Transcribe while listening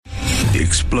the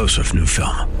explosive new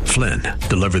film, Flynn,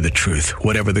 deliver the truth,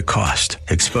 whatever the cost,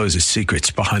 exposes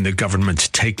secrets behind the government's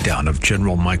takedown of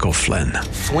General Michael Flynn.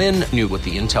 Flynn knew what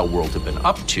the intel world had been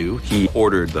up to. He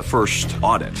ordered the first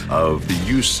audit of the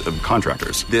use of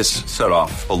contractors. This set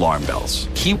off alarm bells.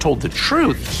 He told the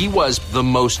truth. He was the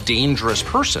most dangerous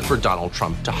person for Donald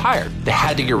Trump to hire. They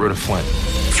had to get rid of Flynn.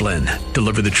 Flynn,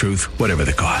 deliver the truth, whatever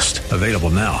the cost. Available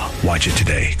now. Watch it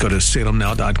today. Go to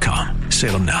salemnow.com.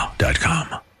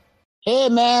 salemnow.com.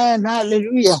 Amen.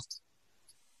 Hallelujah.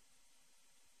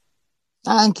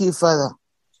 Thank you, Father.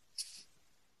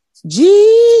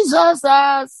 Jesus,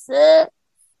 our Savior,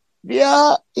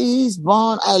 is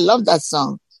born. I love that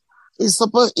song. It's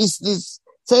this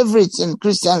favorite in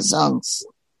Christian songs.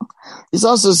 It's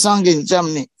also sung in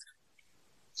Germany.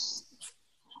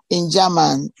 In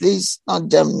German, please, not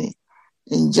Germany.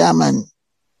 In German.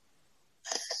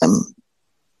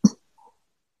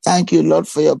 Thank you, Lord,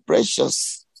 for your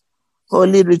precious,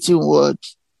 holy written word.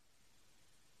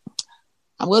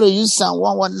 I'm going to use Psalm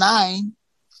 119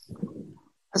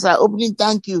 as our opening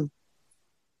thank you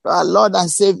to our Lord and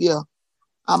Savior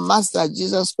and Master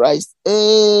Jesus Christ.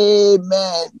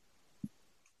 Amen.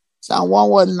 Psalm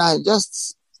 119,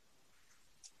 just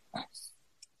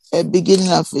a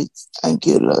beginning of it. Thank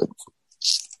you, Lord.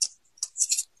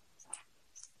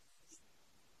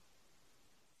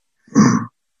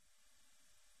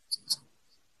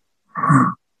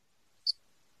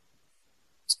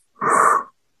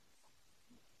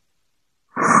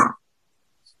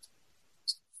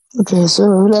 Okay, so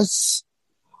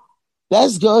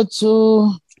let's go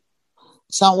to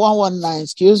Psalm 119.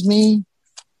 Excuse me.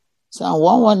 Psalm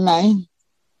 119.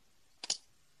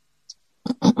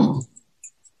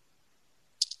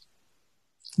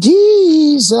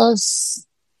 Jesus.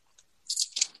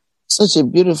 Such a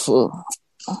beautiful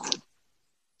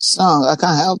song. I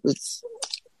can't help it.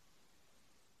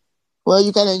 Well,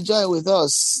 you can enjoy it with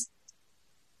us.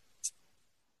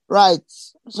 Right.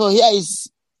 So here is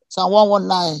Psalm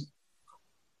 119.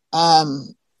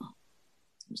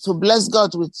 So bless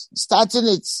God with starting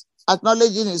it,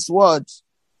 acknowledging his word,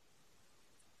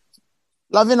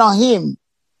 loving on him,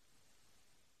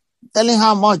 telling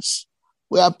how much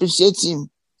we appreciate him.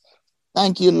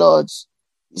 Thank you, Lord.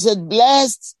 He said,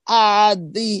 blessed are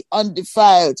the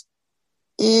undefiled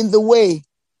in the way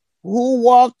who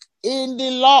walk in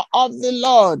the law of the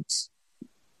Lord.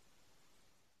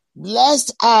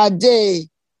 Blessed are they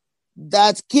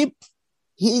that keep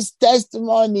his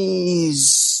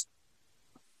testimonies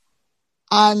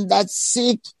and that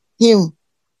seek him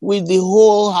with the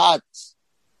whole heart.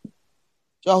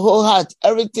 Your whole heart,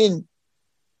 everything.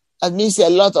 That means a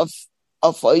lot of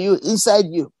for you, inside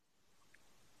you.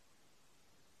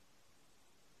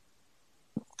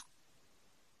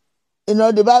 You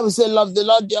know, the Bible says, love the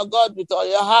Lord your God with all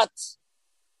your heart,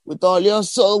 with all your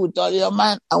soul, with all your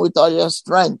mind, and with all your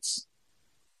strength.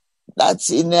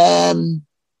 That's in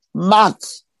Mark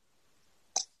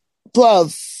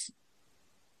 12.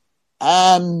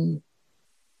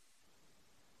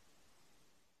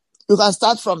 You can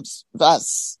start from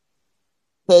verse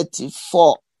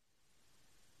 34.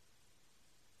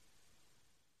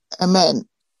 Amen.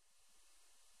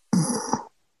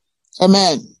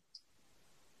 Amen.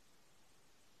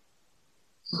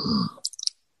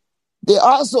 They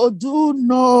also do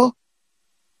no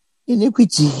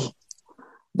iniquity.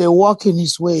 They walk in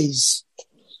his ways.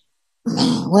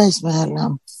 Where is my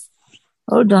alarm?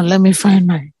 Hold on, let me find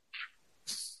my...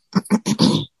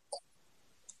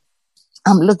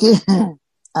 I'm looking. I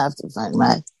have to find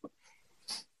my...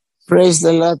 Praise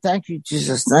the Lord. Thank you,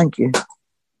 Jesus. Thank you.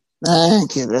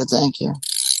 Thank you, Lord. Thank you.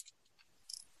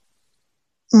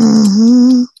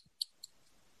 Mm-hmm.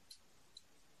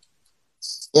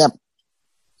 Yep.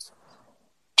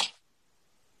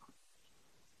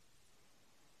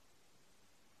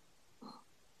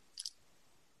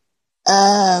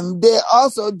 They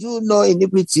also do no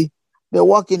iniquity. They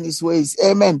walk in his ways.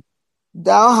 Amen.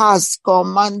 Thou hast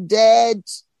commanded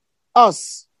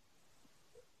us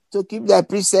to keep thy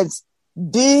precepts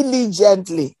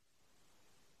diligently.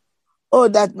 Oh,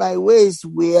 that my ways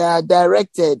were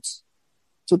directed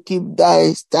to keep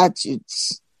thy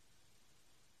statutes.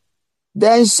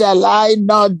 Then shall I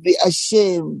not be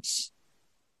ashamed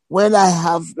when I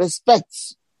have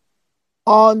respect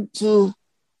unto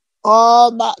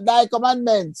all thy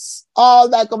commandments, all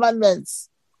thy commandments.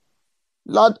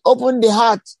 Lord, open the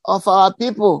heart of our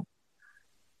people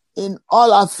in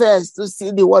all affairs to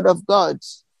see the word of God.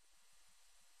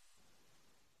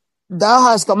 Thou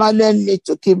hast commanded me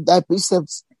to keep thy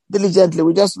precepts diligently.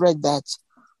 We just read that.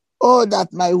 Oh,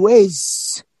 that my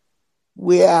ways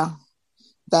were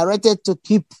directed to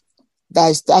keep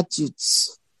thy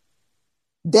statutes.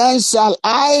 Then shall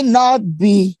I not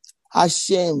be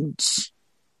ashamed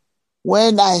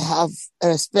when I have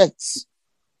respect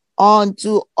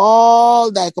unto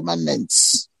all thy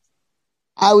commandments.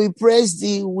 I will praise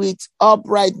thee with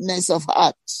uprightness of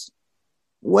heart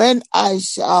when I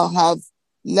shall have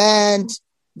learned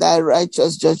thy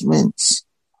righteous judgments.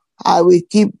 I will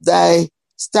keep thy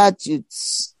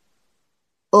statutes.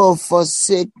 Oh,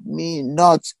 forsake me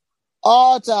not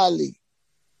utterly.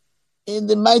 In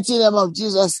the mighty name of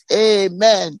Jesus,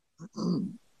 amen.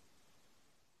 I'm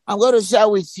going to share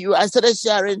with you. I started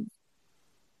sharing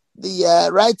the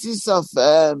writings of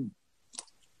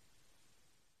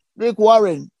Rick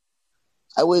Warren.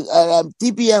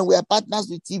 TBN, we are partners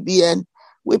with TBN.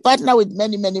 We partner with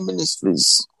many, many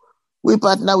ministries. We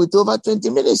partner with over 20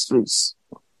 ministries.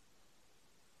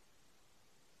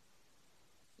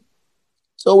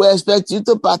 So we expect you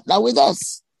to partner with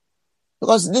us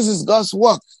because this is God's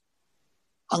work.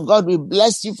 And God will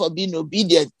bless you for being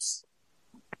obedient.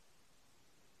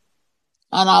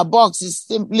 And our box is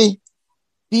simply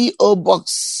P.O.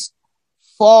 Box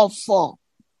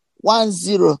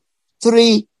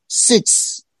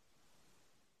 441036.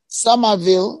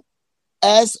 Somerville,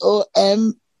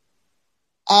 Somivillalle.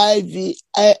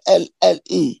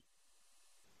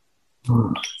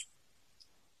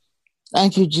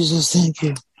 Thank you, Jesus. Thank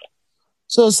you.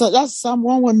 So that's Psalm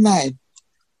 119.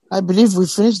 I believe we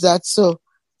finished that. So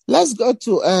let's go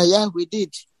to, we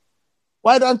did.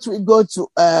 Why don't we go to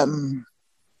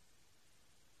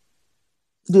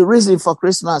the reason for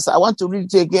Christmas? I want to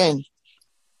read it again.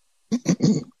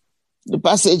 The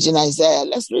passage in Isaiah.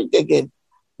 Let's read it again.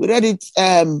 We read it.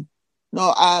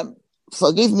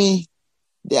 Forgive me.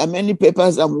 There are many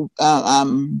papers I'm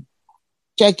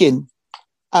checking.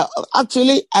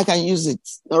 Actually, I can use it.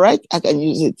 All right? I can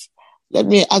use it. Let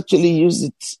me actually use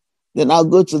it. Then I'll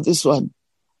go to this one.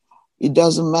 It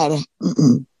doesn't matter.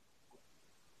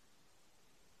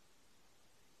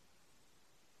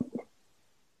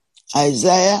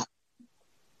 Isaiah.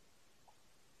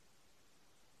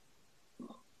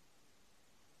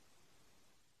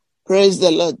 Praise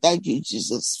the Lord. Thank you,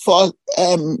 Jesus.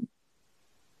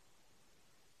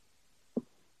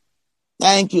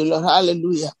 Thank you, Lord.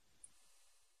 Hallelujah.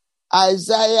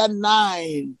 Isaiah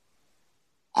 9.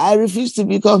 I refuse to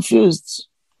be confused.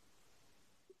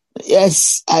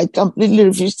 Yes, I completely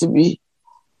refuse to be.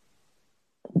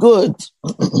 Good.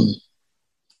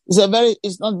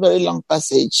 It's not very long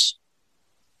passage.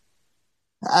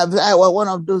 I was one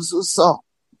of those who saw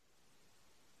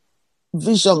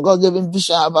vision. God gave him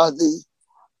vision about the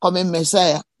coming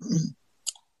Messiah.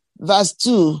 Verse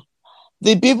 2.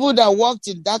 The people that walked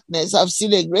in darkness have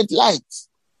seen a great light.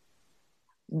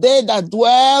 They that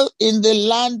dwell in the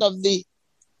land of the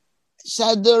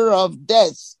shadow of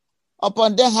death,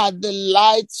 upon them had the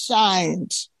light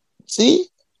shined. See?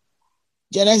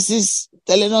 Genesis,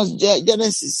 telling us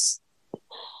Genesis.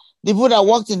 The people that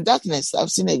walked in darkness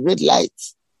have seen a great light.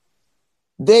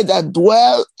 They that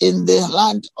dwell in the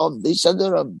land of the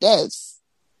shadow of death,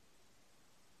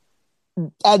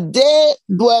 that they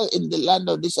dwell in the land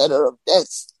of the shadow of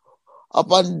death,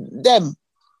 upon them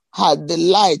had the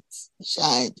light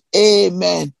shined.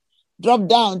 Amen. Drop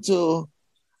down to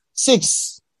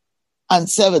 6 and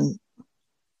 7.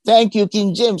 Thank you,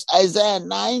 King James. Isaiah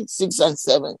 9, 6 and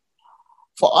 7.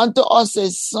 For unto us a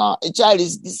child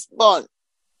is born.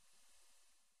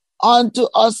 Unto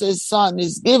us a son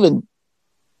is given.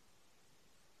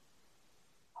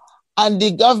 And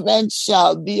the government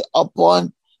shall be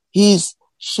upon his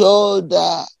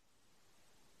shoulder.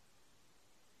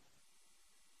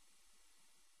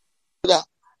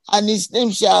 And his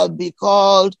name shall be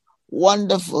called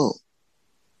Wonderful,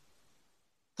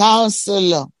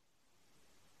 Counselor,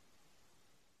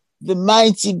 the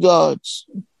Mighty God,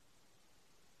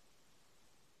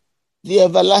 the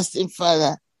Everlasting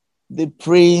Father, the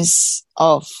Prince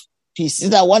of Peace.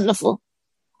 Isn't that wonderful?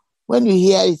 When you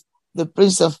hear it, the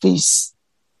Prince of Peace.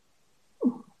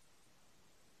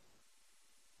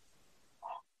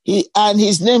 And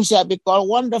his name shall be called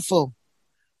Wonderful,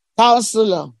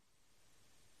 Counselor,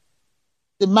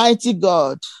 the Mighty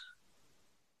God,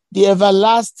 the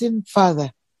Everlasting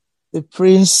Father, the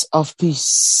Prince of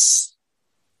Peace.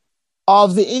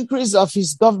 Of the increase of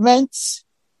his government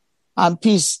and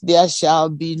peace there shall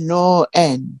be no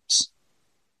end.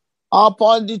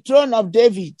 Upon the throne of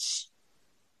David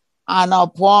and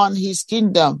upon his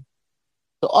kingdom,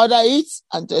 to order it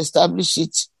and to establish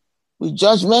it with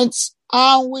judgment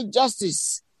and with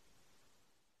justice,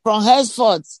 from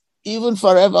henceforth, even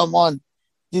forevermore.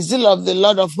 The zeal of the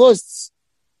Lord of hosts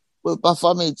will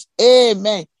perform it.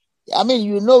 Amen. I mean, he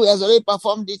has already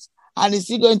performed it, and he's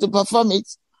still going to perform it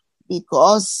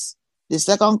because the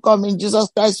second coming,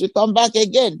 Jesus Christ will come back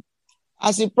again,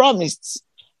 as he promised,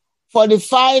 for the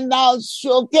final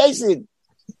showcasing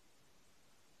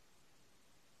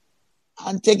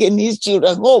and taking his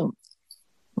children home.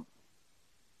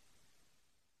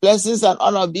 Blessings and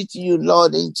honor be to you,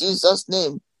 Lord, in Jesus'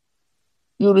 name.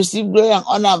 You receive glory and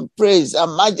honor and praise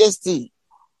and majesty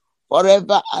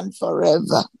forever and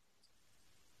forever.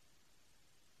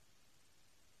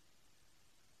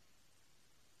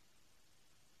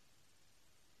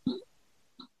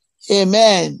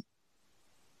 Amen.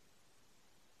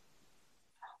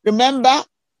 Remember,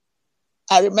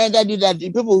 I reminded you that the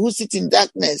people who sit in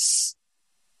darkness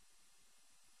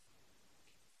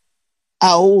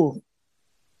are who?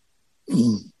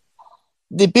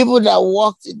 The people that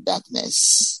walked in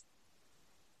darkness.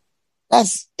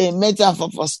 That's a metaphor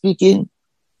for speaking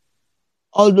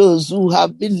all those who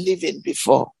have been living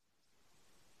before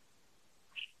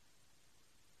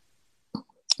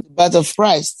the birth of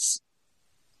Christ.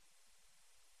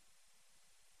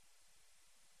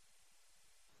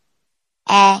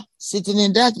 Are sitting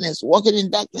in darkness, walking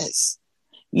in darkness,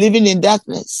 living in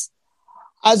darkness.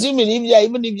 Assuming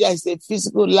even if there is a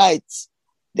physical light,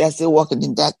 they are still walking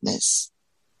in darkness.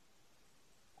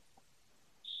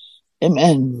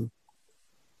 Amen.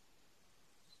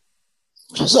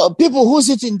 So people who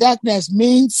sit in darkness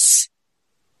means,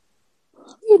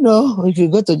 if you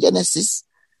go to Genesis,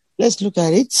 let's look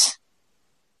at it.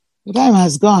 The time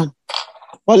has gone.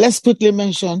 But let's quickly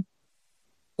mention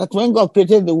that when God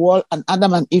created the world and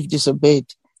Adam and Eve disobeyed,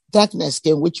 darkness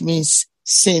came, which means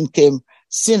sin came.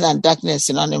 Sin and darkness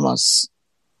synonymous.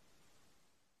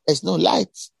 There's no light.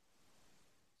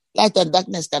 Light and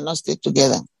darkness cannot stay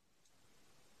together.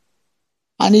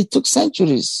 And it took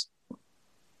centuries,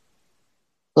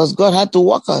 because God had to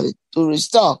work on it to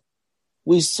restore.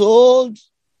 We sold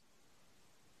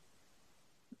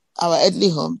our earthly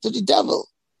home to the devil.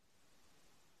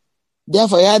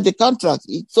 Therefore, he had the contract.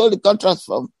 He sold the contract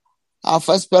from our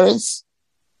first parents,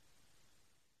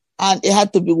 and it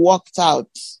had to be worked out.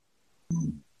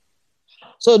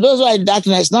 So those who are in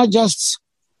darkness, not just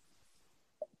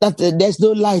that there's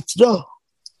no light, no.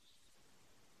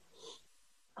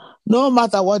 No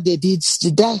matter what they did,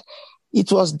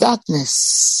 it was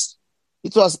darkness.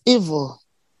 It was evil.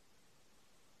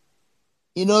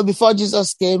 Before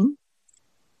Jesus came,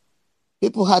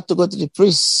 people had to go to the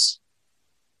priest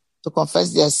to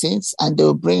confess their sins, and they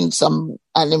will bring some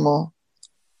animal,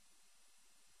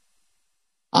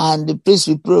 and the priest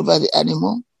will pray over the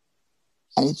animal,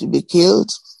 and it will be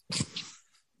killed.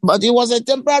 But it was a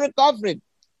temporary covering,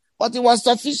 but it was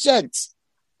sufficient,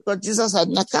 because Jesus had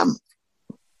not come.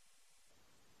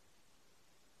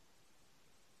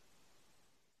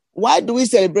 Why do we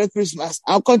celebrate Christmas?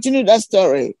 I'll continue that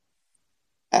story.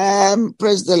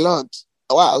 Praise the Lord.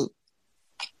 Wow.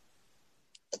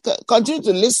 Continue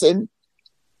to listen.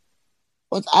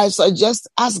 But I suggest,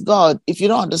 ask God. If you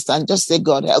don't understand, just say,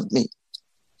 God, help me.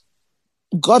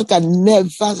 God can never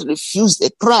refuse a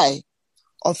cry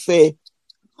of a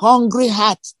hungry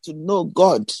heart to know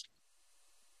God.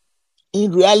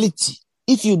 In reality,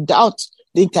 if you doubt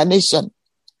the incarnation,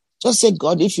 just say,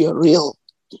 God, if you're real,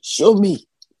 show me.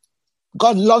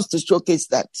 God loves to showcase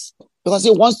that, because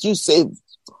he wants you saved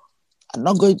and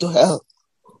not going to hell.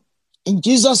 In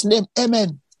Jesus' name,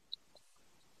 amen.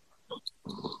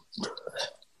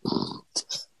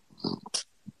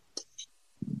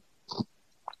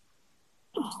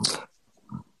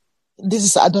 This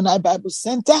is Adonai Bible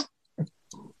Center.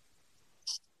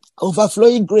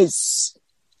 Overflowing grace.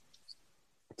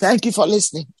 Thank you for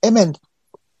listening. Amen.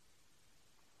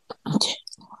 Okay.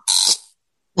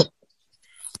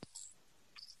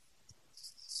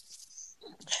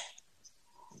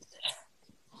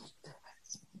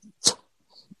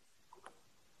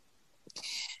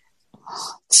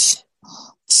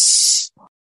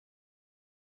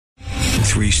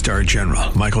 3-star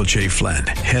General Michael J. Flynn,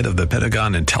 head of the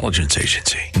Pentagon Intelligence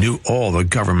Agency, knew all the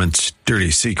government's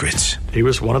dirty secrets. He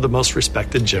was one of the most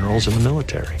respected generals in the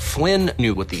military. Flynn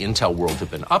knew what the intel world had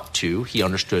been up to. He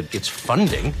understood its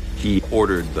funding. He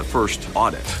ordered the first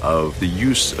audit of the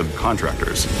use of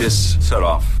contractors. This set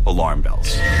off alarm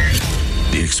bells.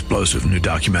 The explosive new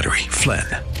documentary, Flynn,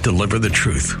 Deliver the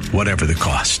Truth, Whatever the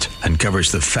Cost,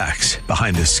 uncovers the facts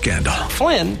behind this scandal.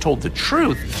 Flynn told the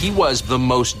truth. He was the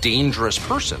most dangerous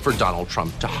person for Donald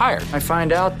Trump to hire. I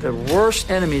find out the worst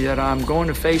enemy that I'm going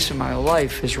to face in my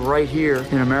life is right here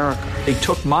in America. They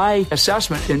took my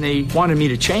assessment and they wanted me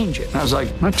to change it. And I was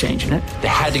like, I'm not changing it. They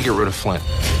had to get rid of Flynn.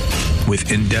 With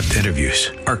in-depth interviews,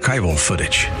 archival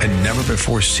footage, and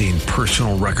never-before-seen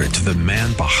personal records of the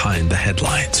man behind the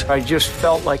headlines. I just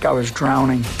felt like I was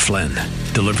drowning. Flynn,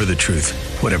 deliver the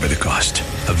truth, whatever the cost.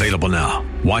 Available now.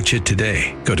 Watch it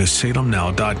today. Go to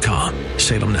salemnow.com.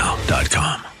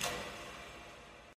 salemnow.com.